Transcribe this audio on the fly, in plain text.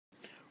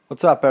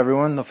What's up,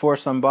 everyone? The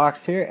Force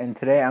Unboxed here, and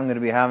today I'm going to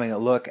be having a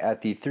look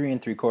at the 3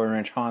 3/4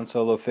 inch Han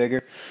Solo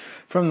figure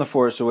from The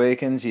Force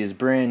Awakens. He is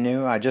brand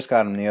new. I just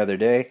got him the other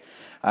day.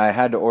 I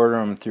had to order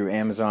him through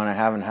Amazon. I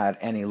haven't had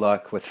any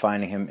luck with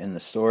finding him in the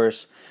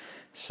stores.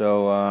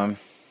 So,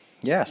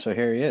 yeah, so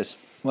here he is.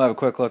 We'll have a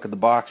quick look at the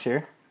box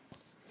here.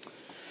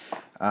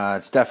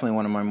 It's definitely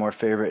one of my more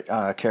favorite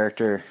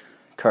character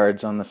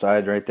cards on the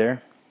side right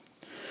there.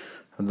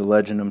 Of the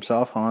legend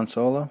himself, Han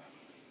Solo.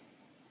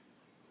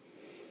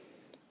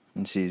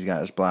 You see he's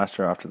got his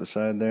blaster off to the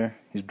side there.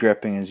 He's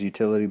gripping his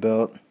utility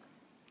belt.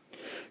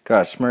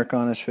 Got a smirk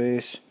on his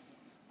face.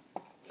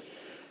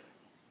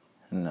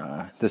 And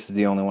this is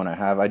the only one I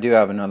have. I do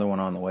have another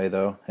one on the way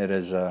though. It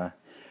is, and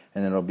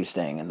it'll be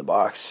staying in the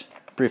box.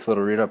 Brief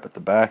little read up at the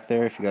back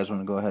there if you guys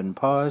want to go ahead and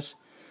pause.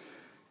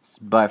 It's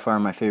by far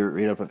my favorite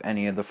read up of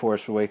any of the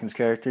Force Awakens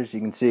characters.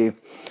 You can see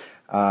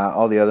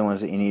all the other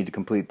ones that you need to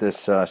complete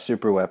this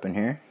super weapon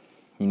here.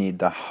 You need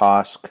the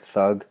Hosk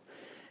Thug.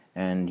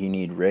 And you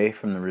need Rey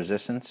from the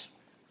Resistance.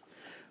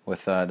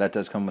 With that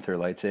does come with her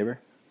lightsaber.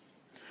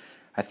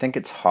 I think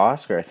it's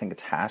Hosk or I think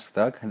it's Hask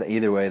Thug.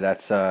 Either way,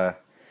 that's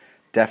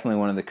definitely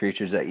one of the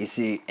creatures that you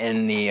see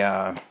in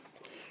the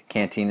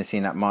cantina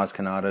scene at Maz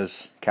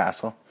Kanata's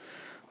castle.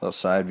 Little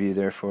side view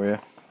there for you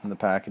in the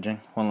packaging.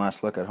 One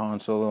last look at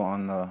Han Solo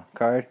on the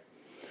card.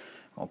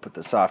 I'll put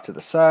this off to the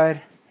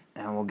side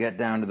and we'll get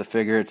down to the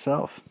figure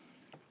itself.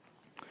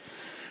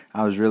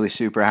 I was really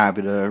super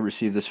happy to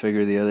receive this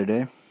figure the other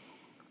day.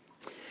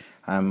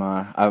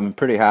 I'm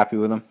pretty happy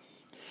with him,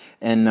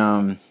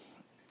 and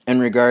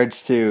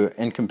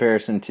in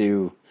comparison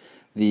to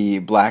the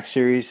Black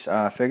Series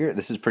figure,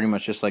 this is pretty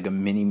much just like a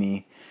mini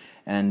me,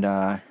 and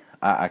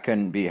I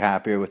couldn't be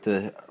happier with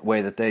the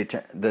way that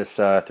this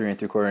 3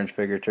 3/4 inch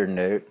figure turned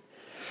out.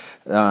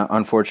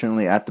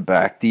 Unfortunately, at the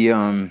back,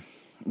 the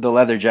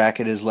leather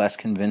jacket is less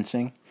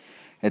convincing.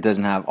 It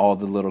doesn't have all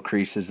the little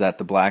creases that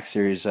the Black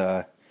Series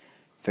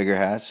figure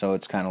has, so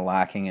it's kind of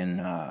lacking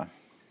in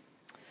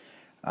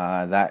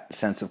that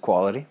sense of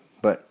quality,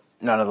 but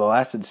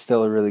nonetheless it's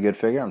still a really good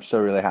figure. I'm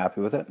still really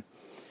happy with it.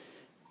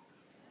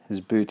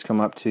 His boots come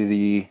up to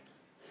the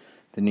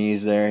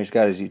knees there. He's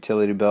got his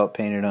utility belt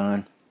painted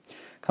on.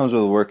 Comes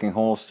with a working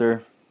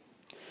holster.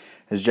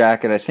 His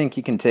jacket, I think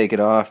you can take it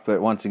off,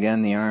 but once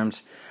again the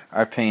arms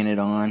are painted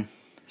on,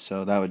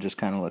 so that would just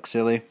kind of look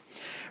silly.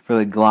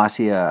 Really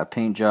glossy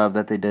paint job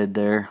that they did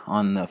there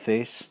on the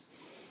face.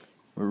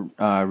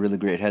 Really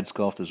great head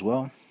sculpt as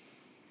well.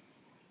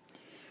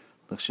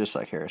 Looks just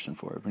like Harrison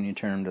Ford when you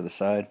turn him to the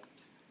side.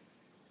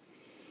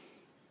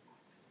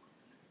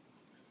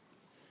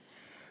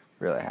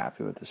 Really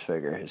happy with this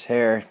figure. His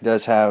hair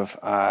does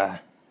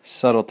have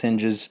subtle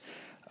tinges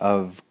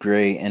of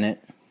gray in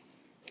it.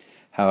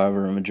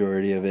 However, a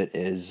majority of it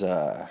is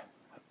a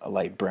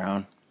light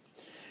brown.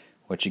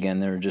 Which again,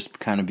 they were just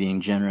kind of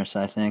being generous,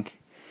 I think.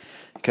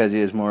 Because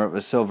he is more of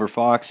a silver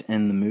fox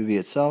in the movie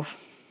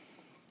itself.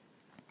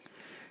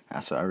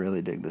 So I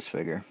really dig this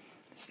figure.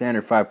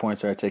 Standard 5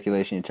 points of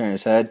articulation. You turn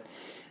his head,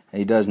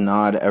 he does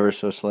nod ever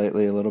so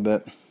slightly a little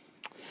bit.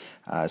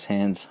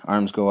 His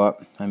arms go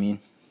up.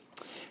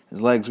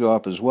 His legs go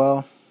up as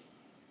well.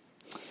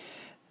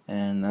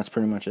 And that's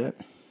pretty much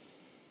it.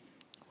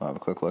 We'll have a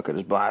quick look at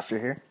his blaster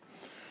here.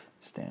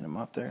 Stand him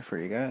up there for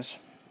you guys.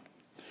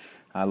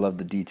 I love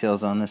the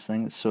details on this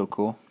thing. It's so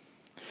cool.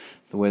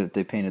 The way that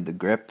they painted the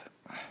grip.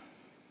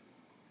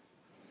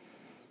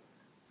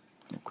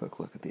 A quick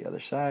look at the other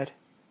side.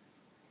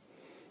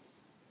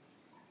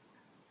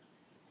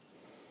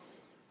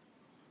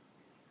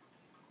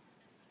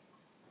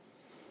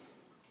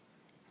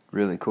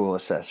 Really cool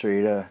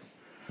accessory to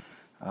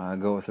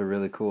go with a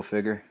really cool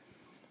figure.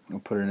 I'll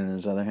put it in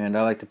his other hand.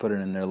 I like to put it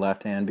in their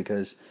left hand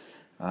because,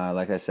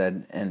 like I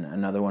said in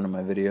another one of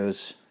my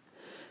videos,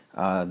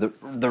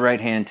 the right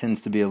hand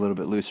tends to be a little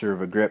bit looser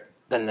of a grip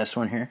than this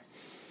one here.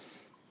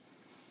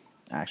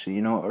 Actually,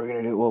 you know what we're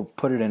going to do? We'll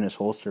put it in his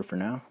holster for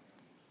now.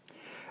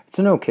 It's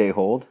an okay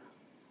hold.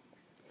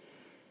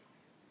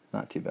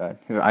 Not too bad.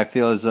 I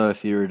feel as though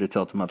if you were to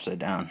tilt him upside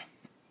down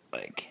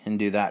and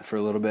do that for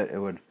a little bit, it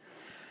would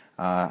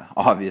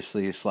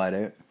obviously slide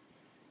out.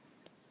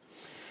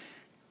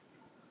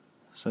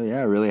 So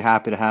yeah, really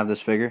happy to have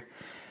this figure.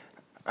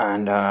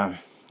 And I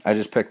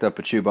just picked up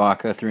a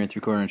Chewbacca, 3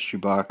 3/4 inch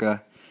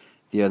Chewbacca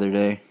the other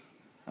day.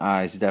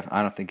 I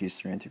don't think he's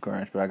 3 3/4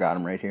 inch, but I got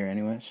him right here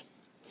anyways.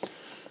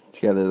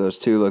 Together those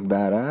two look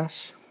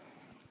badass.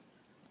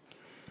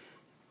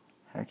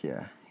 Heck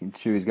yeah.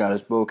 Chewie's got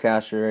his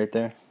bowcaster right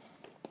there.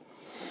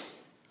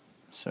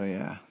 So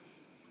yeah.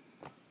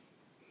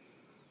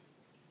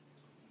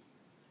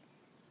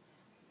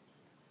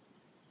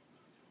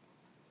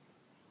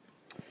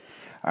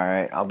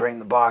 Alright, I'll bring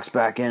the box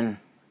back in.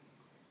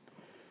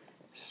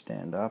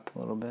 Stand up a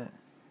little bit.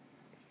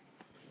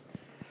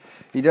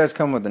 He does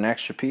come with an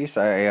extra piece.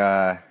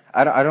 I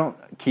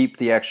don't keep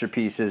the extra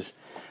pieces.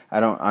 I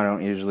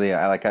don't usually.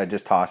 I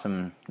just toss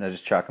them. I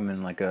just chuck them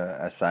in like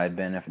a side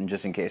bin,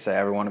 just in case I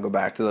ever want to go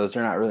back to those.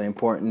 They're not really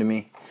important to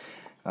me.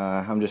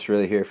 I'm just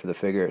really here for the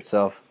figure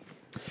itself.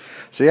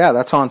 So yeah,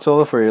 that's Han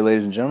Solo for you,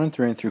 ladies and gentlemen,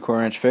 3 and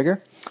 3/4 inch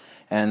figure.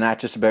 And that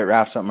just about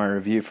wraps up my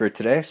review for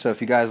today. So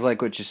if you guys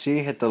like what you see,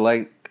 hit the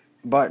like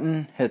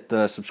button, hit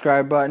the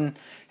subscribe button,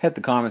 hit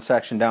the comment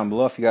section down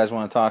below if you guys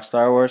want to talk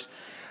Star Wars.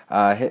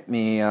 Hit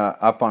me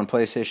up on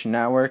PlayStation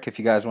Network if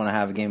you guys want to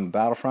have a game of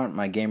Battlefront.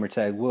 My gamer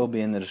tag will be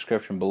in the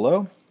description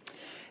below.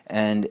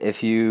 And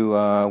if you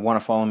want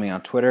to follow me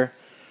on Twitter,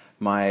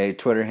 my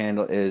Twitter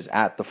handle is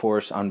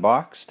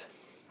 @TheForceUnboxed.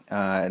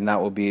 And that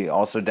will be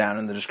also down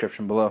in the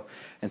description below.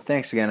 And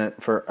thanks again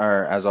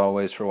as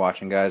always for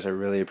watching, guys. I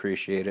really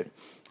appreciate it.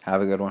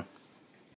 Have a good one.